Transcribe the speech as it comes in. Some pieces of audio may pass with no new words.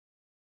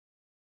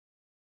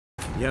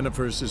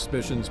Yennefer's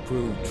suspicions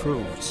proved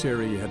true.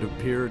 Ciri had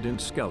appeared in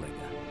Skellige.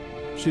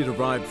 She'd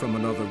arrived from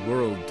another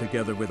world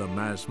together with a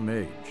masked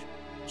mage.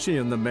 She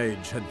and the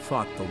mage had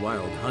fought the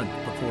Wild Hunt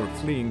before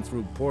fleeing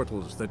through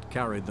portals that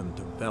carried them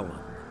to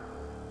Velen.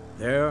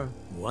 There,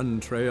 one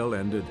trail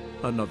ended,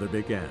 another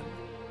began.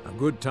 A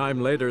good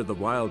time later, the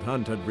Wild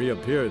Hunt had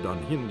reappeared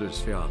on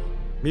Hindarsfjall,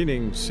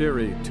 meaning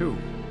Ciri, too,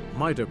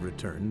 might have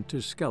returned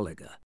to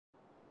Skellige.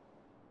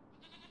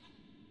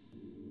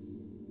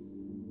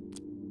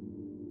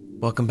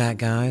 Welcome back,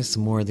 guys, to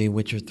more of The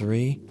Witcher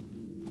 3.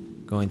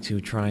 Going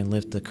to try and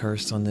lift the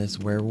curse on this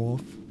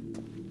werewolf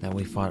that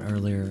we fought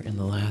earlier in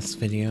the last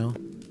video.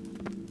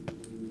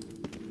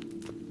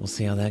 We'll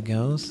see how that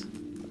goes.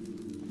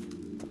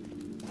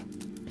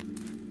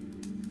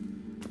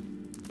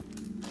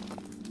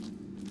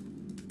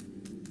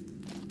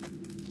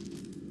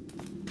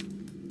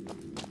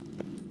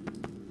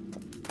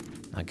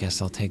 I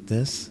guess I'll take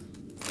this.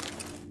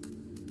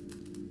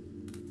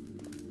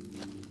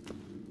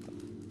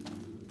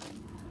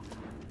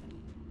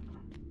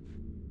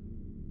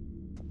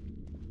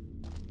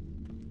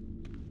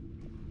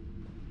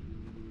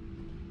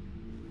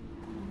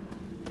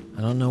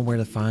 I don't know where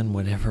to find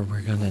whatever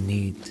we're gonna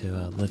need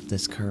to lift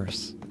this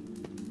curse.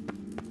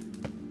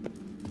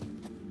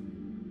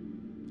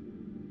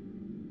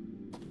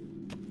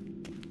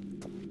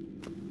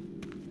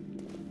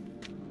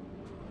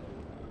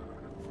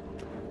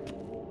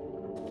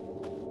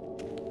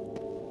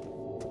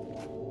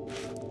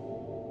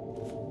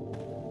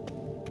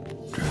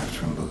 Draft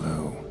from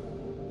below.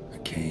 A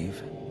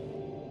cave.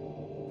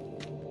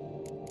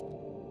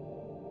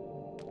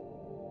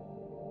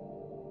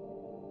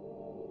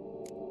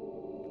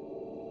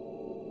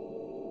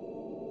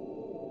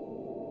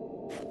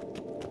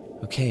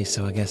 Okay,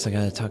 so I guess I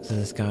gotta talk to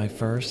this guy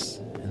first,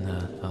 and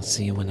I'll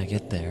see you when I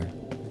get there.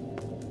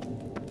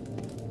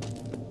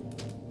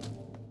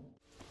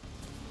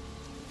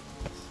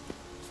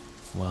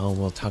 Well,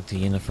 we'll talk to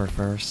Yennefer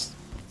first.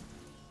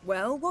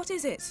 Well, what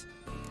is it?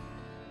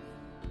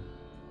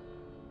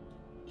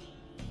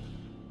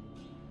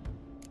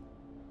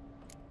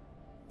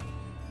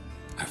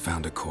 I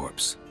found a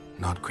corpse.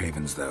 Not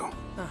Craven's, though.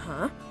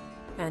 Uh-huh.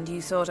 And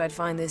you thought I'd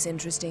find this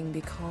interesting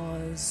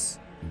because...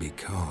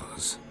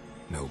 Because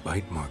no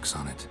bite marks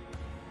on it.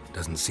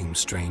 Doesn't seem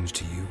strange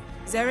to you?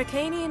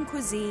 Zerrikanian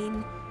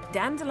cuisine,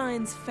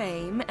 Dandelion's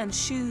fame, and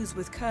shoes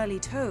with curly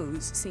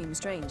toes seem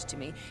strange to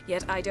me,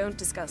 yet I don't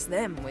discuss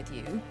them with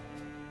you.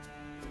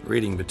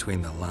 Reading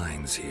between the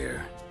lines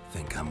here.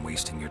 Think I'm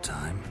wasting your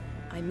time?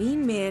 I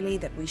mean merely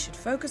that we should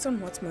focus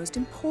on what's most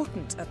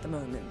important at the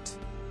moment.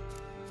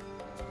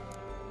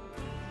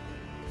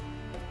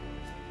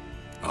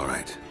 All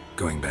right,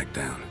 going back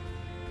down.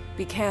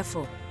 Be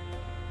careful.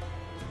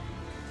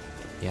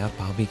 Yep,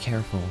 I'll be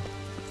careful.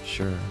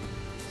 Sure. You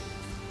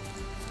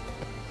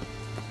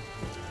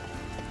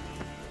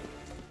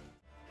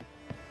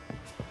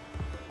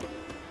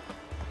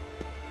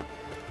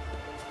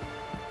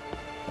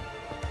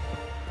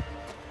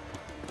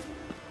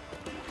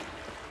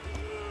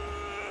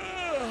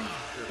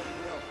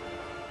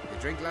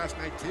drink last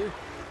night too?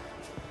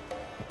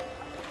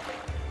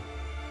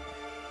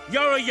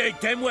 You're a you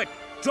dimwit!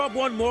 Drop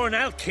one more and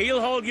I'll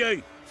keelhaul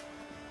you!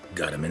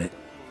 Got a minute?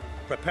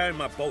 Preparing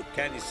my boat,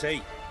 can't you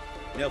see?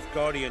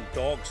 Nilfgaardian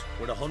dogs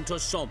were the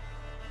hunter's son.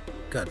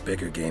 Got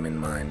bigger game in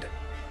mind.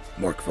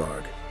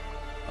 Morkvarg.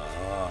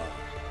 Ah,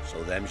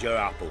 so them's your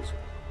apples.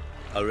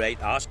 All right,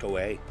 ask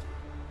away.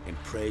 In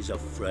praise of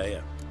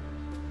Freya.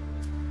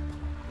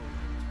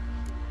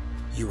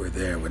 You were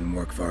there when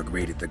Morkvarg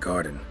raided the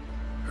garden.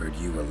 Heard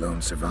you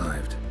alone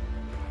survived.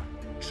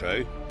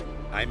 True.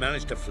 I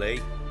managed to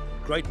flee.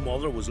 Great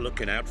Mother was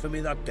looking out for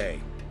me that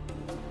day.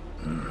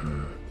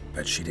 Mm-hmm.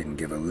 But she didn't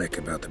give a lick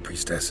about the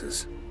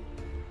priestesses.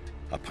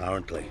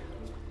 Apparently.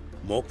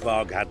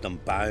 Morkvarg had them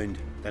bound,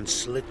 then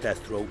slit their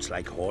throats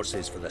like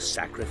horses for the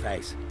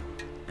sacrifice.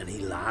 And he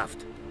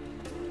laughed.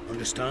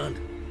 Understand?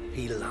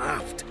 He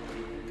laughed.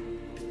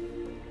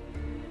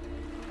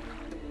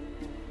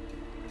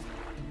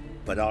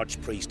 But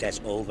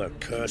Archpriestess Ulver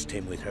cursed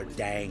him with her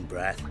dying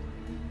breath.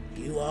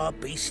 You are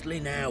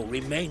beastly now,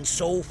 remain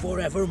so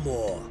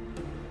forevermore.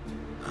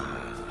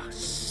 Ah,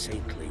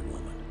 saintly woman.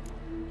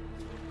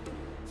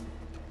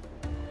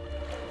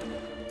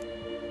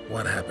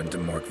 What happened to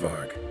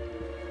Morkvarg?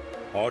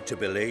 Hard to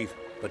believe,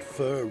 but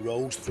fur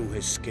rose through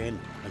his skin,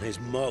 and his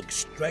mug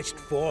stretched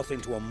forth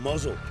into a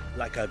muzzle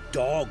like a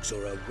dog's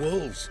or a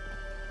wolf's.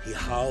 He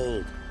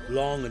howled,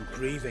 long and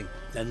grieving,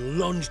 then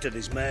lunged at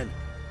his men.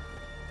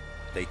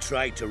 They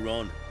tried to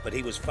run, but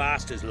he was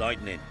fast as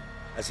lightning.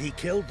 As he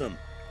killed them,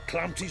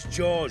 clamped his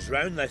jaws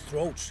round their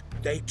throats,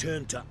 they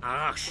turned to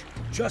ash,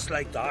 just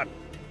like that.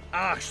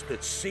 Ash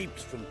that seeped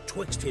from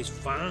twixt his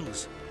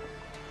fangs.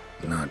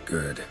 Not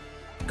good.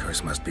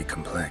 Curse must be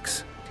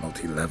complex,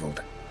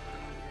 multi-leveled.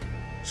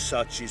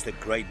 Such is the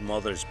Great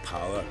Mother's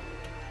power.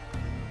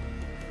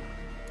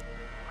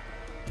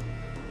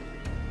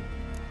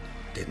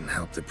 Didn't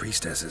help the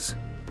priestesses.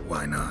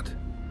 Why not?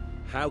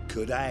 How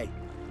could I?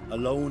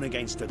 Alone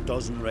against a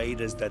dozen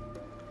raiders that...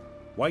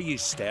 Why are you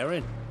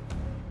staring?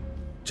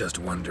 Just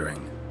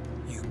wondering.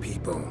 You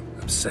people,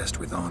 obsessed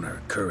with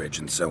honor, courage,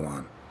 and so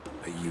on.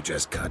 But you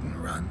just cut and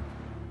run?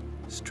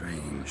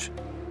 Strange.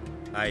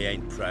 I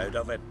ain't proud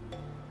of it.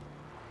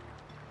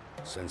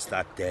 Since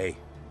that day,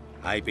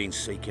 I've been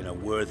seeking a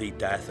worthy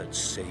death at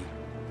sea.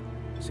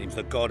 Seems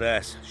the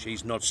goddess,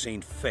 she's not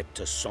seen fit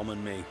to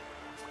summon me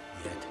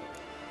yet.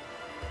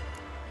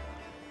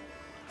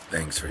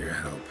 Thanks for your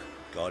help.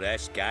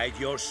 Goddess, guide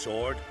your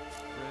sword.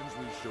 Friends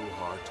we show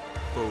heart,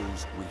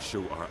 foes we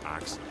show our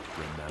axe.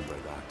 Remember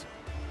that.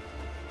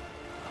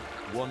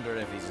 Wonder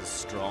if he's as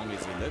strong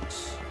as he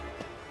looks.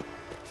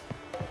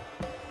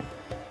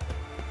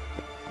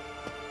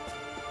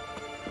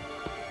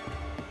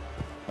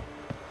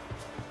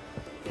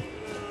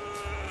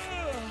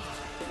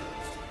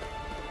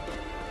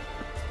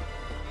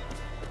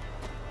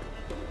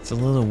 It's a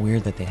little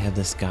weird that they have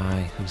this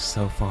guy who's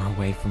so far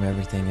away from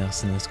everything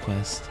else in this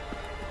quest.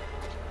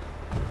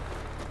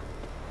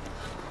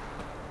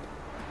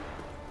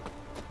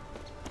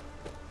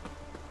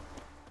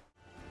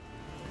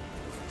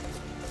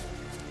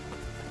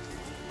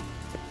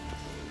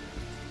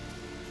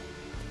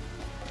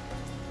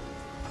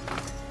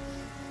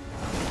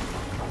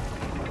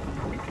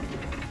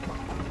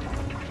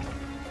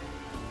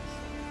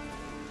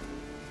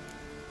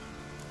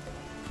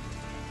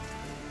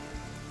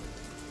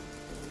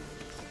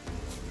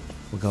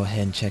 We'll go ahead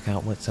and check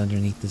out what's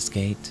underneath this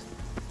gate.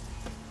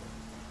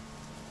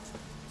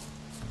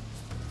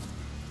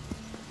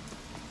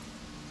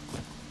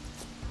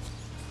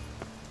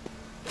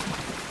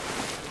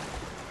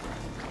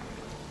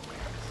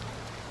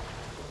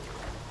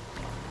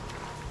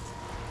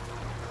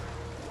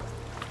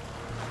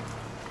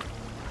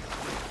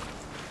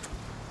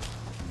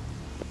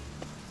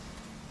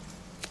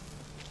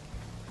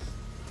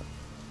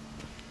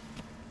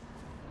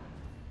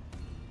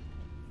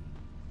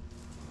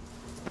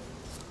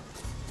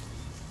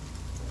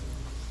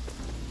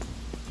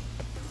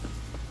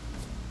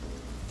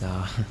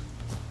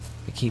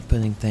 I keep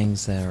putting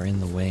things that are in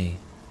the way.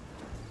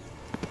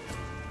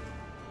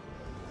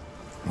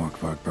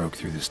 Morkvarg broke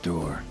through this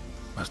door.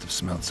 Must have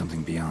smelled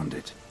something beyond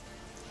it.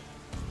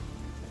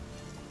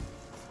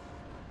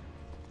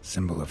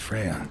 Symbol of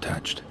Freya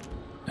untouched.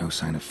 No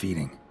sign of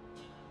feeding.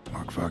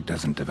 Morkvarg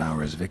doesn't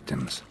devour his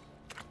victims.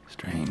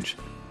 Strange.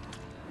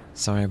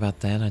 Sorry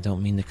about that, I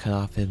don't mean to cut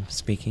off him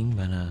speaking,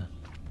 but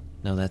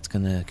no, that's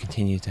gonna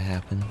continue to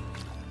happen.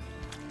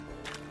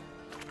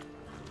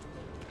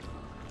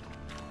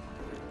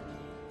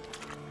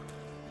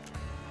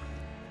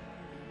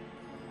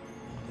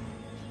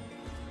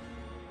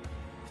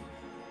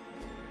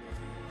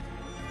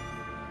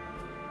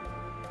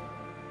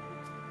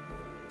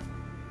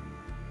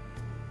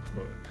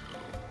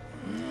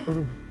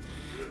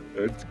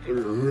 It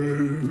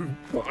grew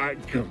back.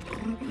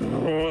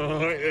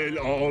 It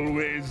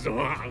always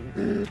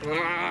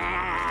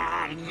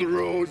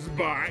grows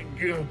back.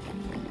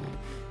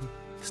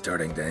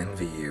 Starting to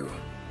envy you.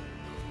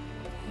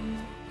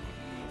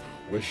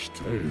 Wish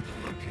to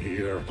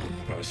hear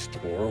a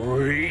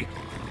story.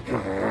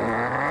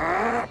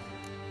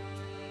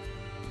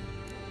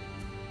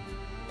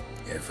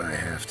 If I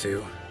have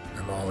to,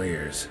 I'm all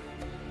ears.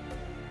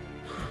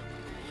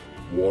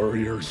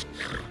 Warriors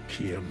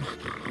came.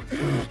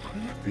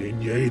 They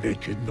knew they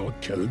could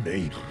not kill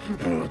me.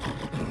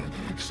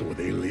 So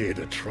they laid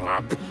a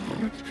trap.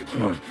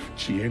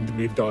 Chained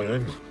me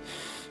down.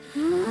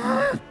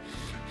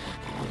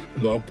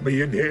 Locked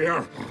me in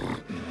here.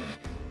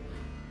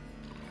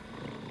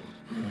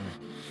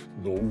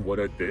 Know what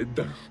I did?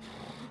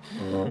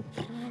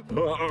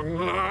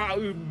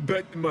 I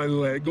bit my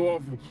leg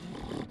off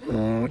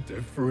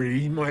to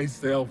free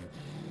myself.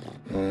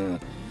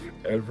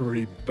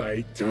 Every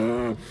bite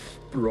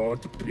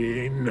brought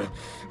pain,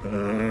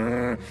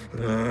 and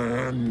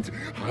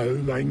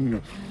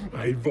howling,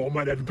 I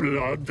vomited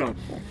blood.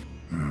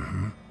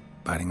 Mm-hmm.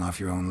 Biting off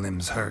your own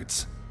limbs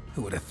hurts.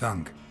 Who would have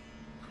thunk?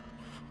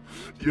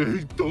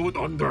 You don't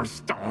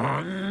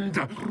understand.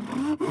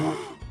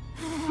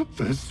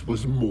 This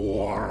was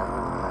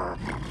more.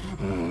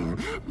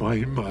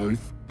 My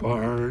mouth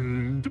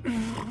burned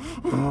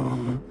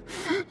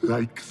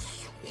like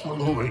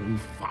swallowing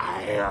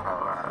fire,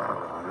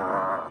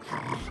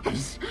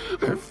 as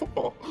if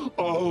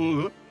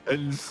all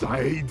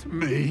inside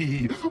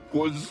me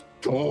was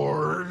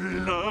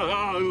torn.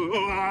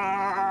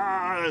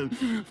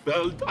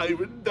 Felt I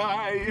would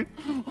die,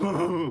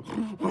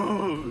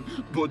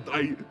 but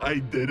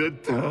I did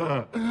it,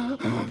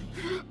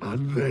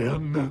 and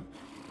then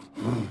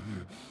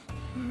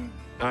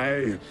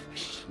I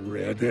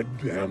shredded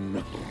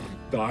them,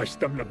 dashed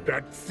them to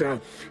bits,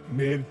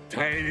 made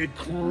tiny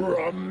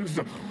crumbs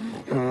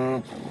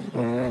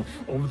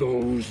of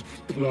those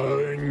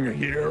plowing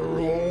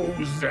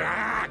heroes.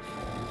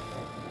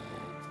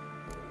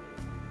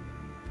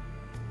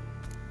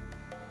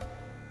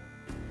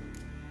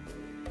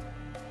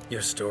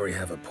 Your story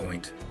have a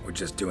point. We're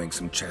just doing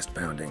some chest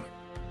pounding.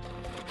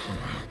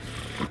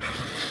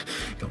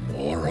 The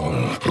moral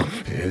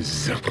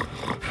is...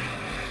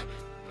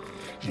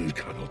 you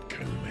cannot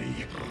kill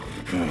me.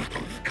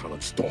 Cannot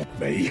cannot stop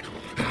me.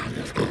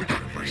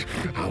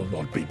 I'll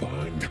not be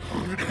bound.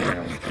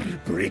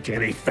 Break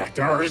any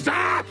fetters.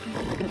 The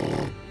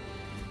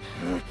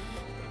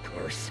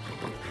curse.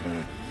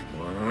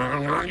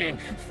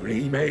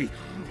 Free me,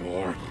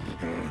 or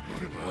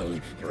I'll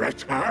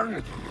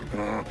return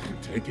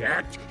to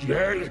get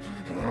you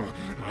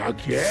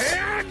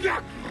again.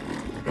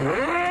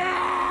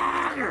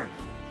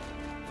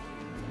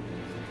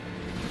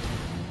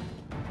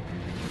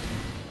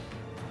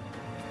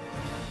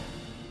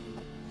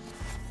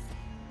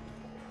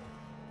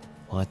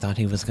 Well, I thought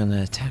he was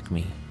gonna attack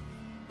me.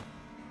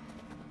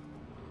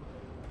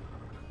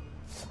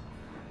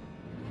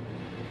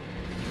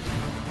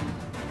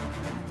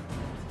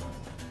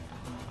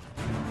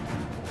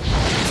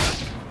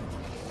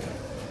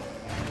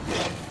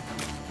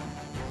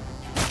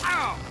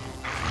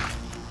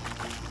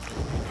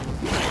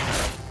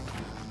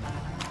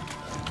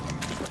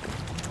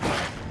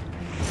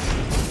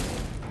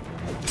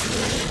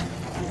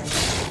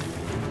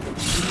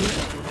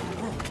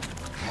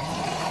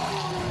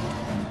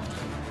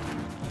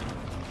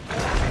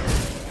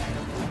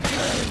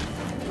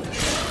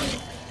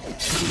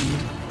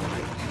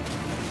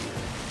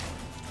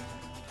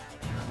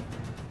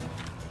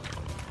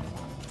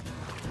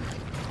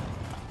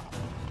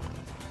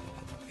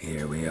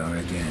 Here we are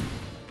again.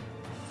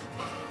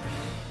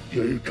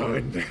 You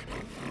can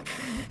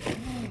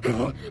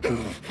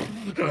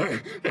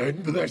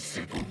end this.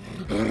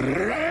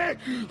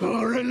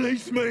 Or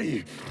release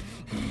me.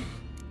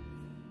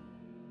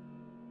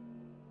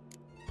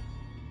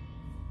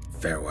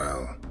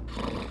 Farewell.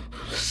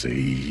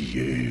 See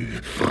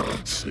you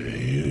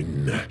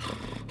soon.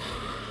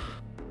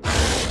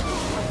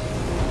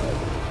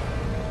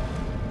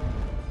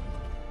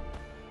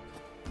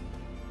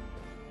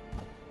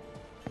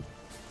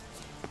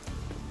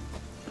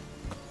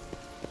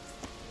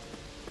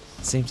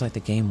 Seems like the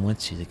game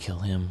wants you to kill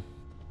him.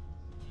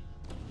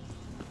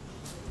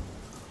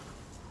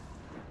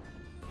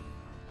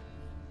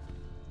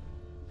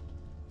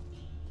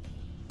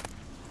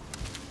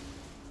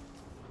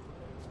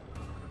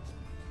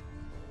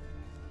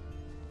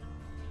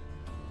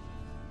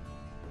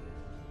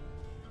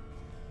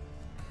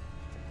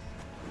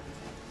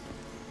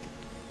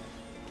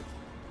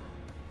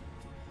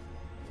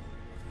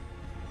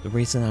 The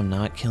reason I'm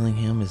not killing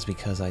him is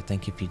because I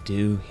think if you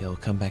do, he'll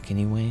come back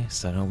anyway,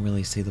 so I don't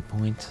really see the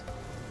point.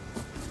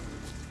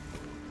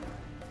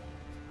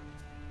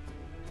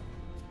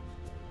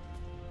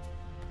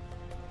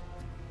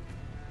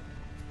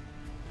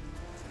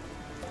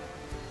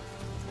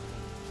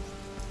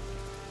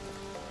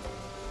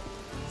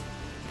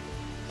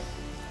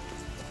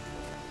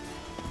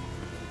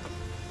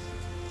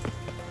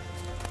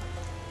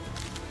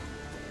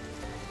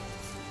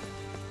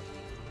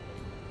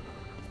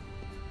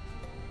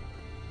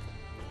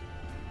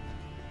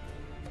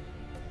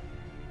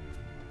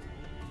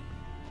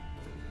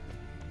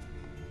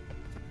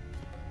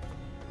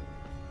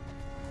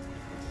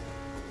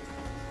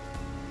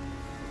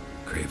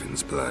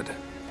 Craven's blood.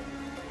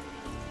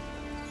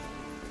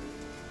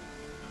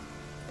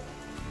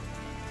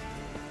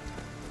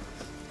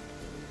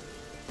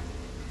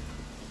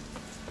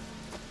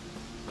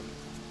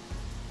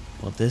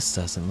 Well, this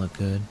doesn't look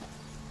good.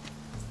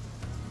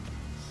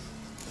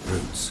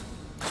 Roots.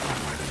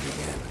 Where to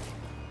begin?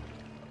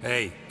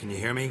 Hey, can you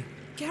hear me?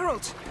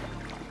 Geralt!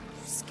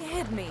 You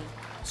scared me.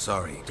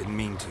 Sorry, didn't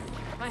mean to.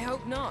 I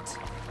hope not.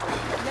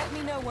 Let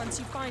me know once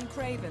you find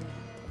Craven.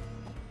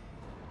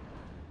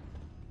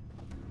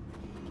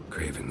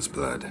 Craven's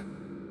blood.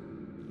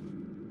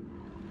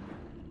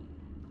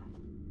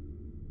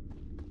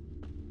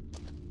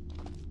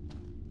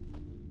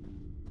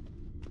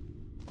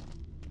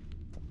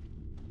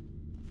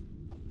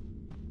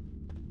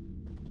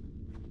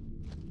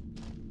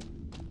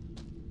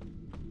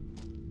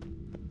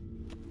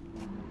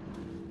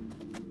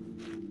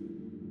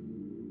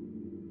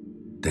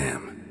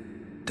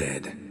 Damn.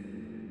 Dead.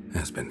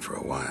 Has been for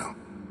a while.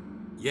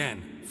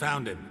 Yen,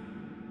 found him.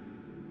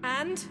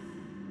 And?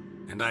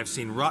 And I've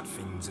seen rot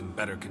fiends in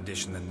better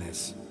condition than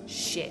this.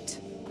 Shit.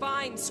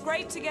 Fine,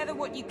 scrape together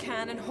what you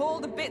can and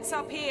haul the bits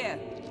up here.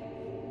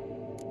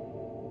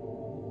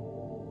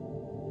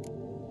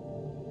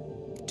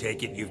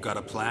 Take it you've got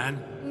a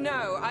plan?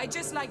 No, I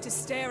just like to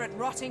stare at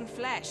rotting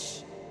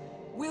flesh.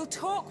 We'll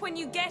talk when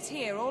you get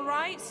here, all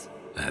right?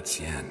 That's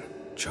Yen.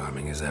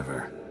 Charming as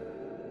ever.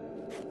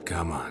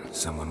 Come on,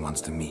 someone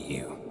wants to meet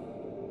you.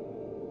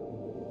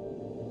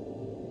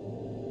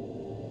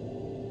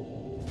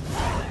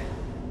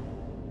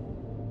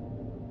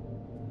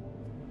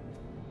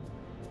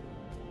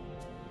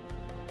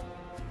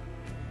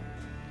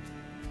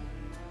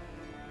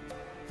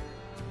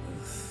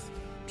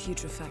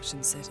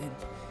 Putrefaction set in.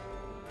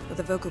 But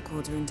the vocal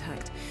cords are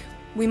intact.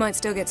 We might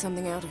still get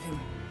something out of him.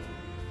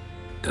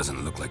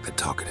 Doesn't look like the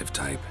talkative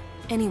type.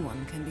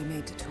 Anyone can be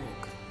made to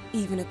talk.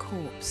 Even a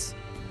corpse.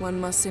 One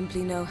must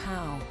simply know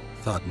how.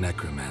 Thought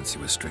necromancy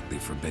was strictly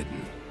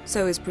forbidden.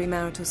 So is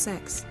premarital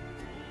sex.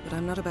 But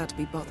I'm not about to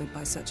be bothered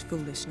by such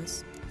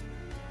foolishness.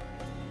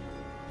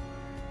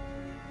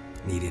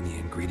 Need any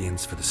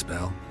ingredients for the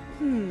spell?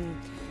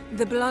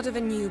 The blood of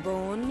a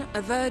newborn,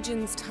 a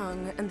virgin's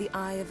tongue, and the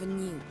eye of a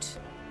newt.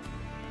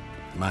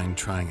 Mind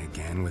trying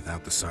again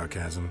without the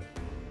sarcasm?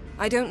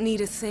 I don't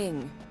need a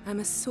thing. I'm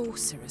a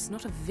sorceress,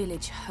 not a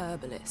village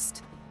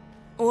herbalist.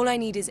 All I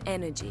need is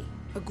energy.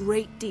 A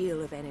great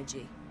deal of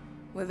energy.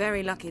 We're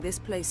very lucky this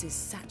place is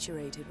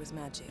saturated with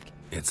magic.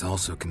 It's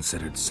also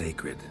considered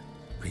sacred.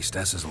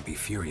 Priestesses will be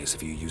furious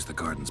if you use the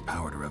garden's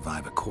power to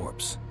revive a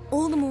corpse.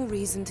 All the more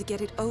reason to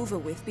get it over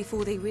with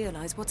before they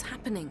realize what's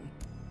happening.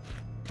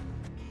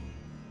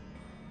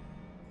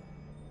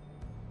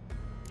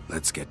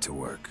 Let's get to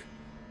work.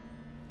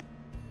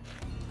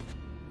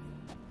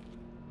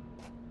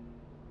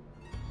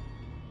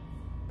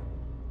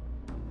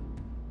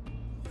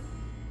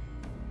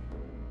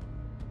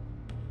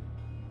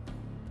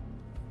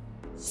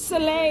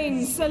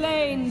 Selene,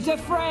 Selene,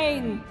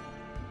 Defrain!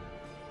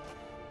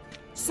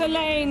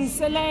 Selene,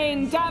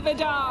 Selene,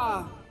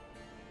 Davidar!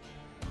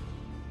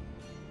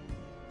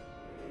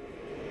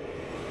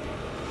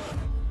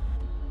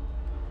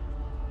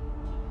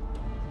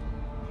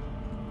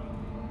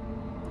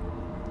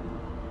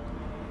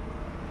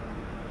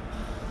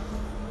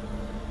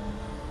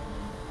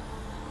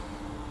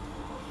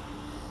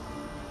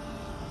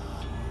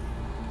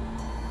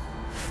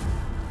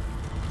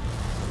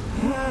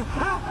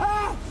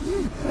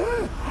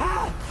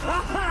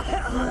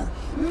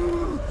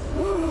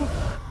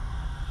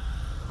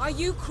 Are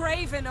you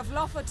Craven of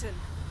Lofferton?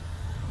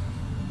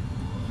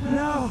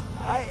 No,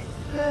 I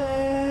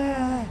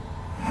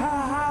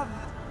have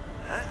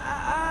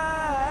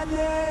a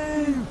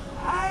name.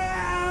 I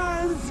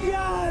am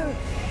Skull.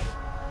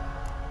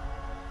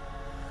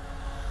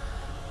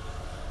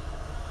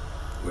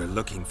 We're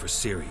looking for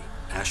Ciri.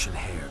 Ashen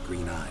hair,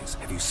 green eyes.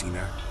 Have you seen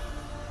her?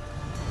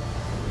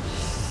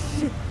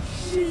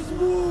 She's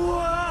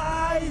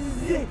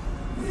wise.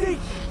 They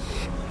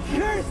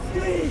cursed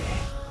me.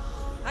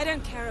 I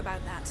don't care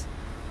about that.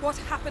 What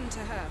happened to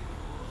her?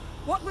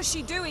 What was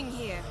she doing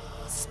here?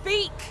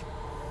 Speak!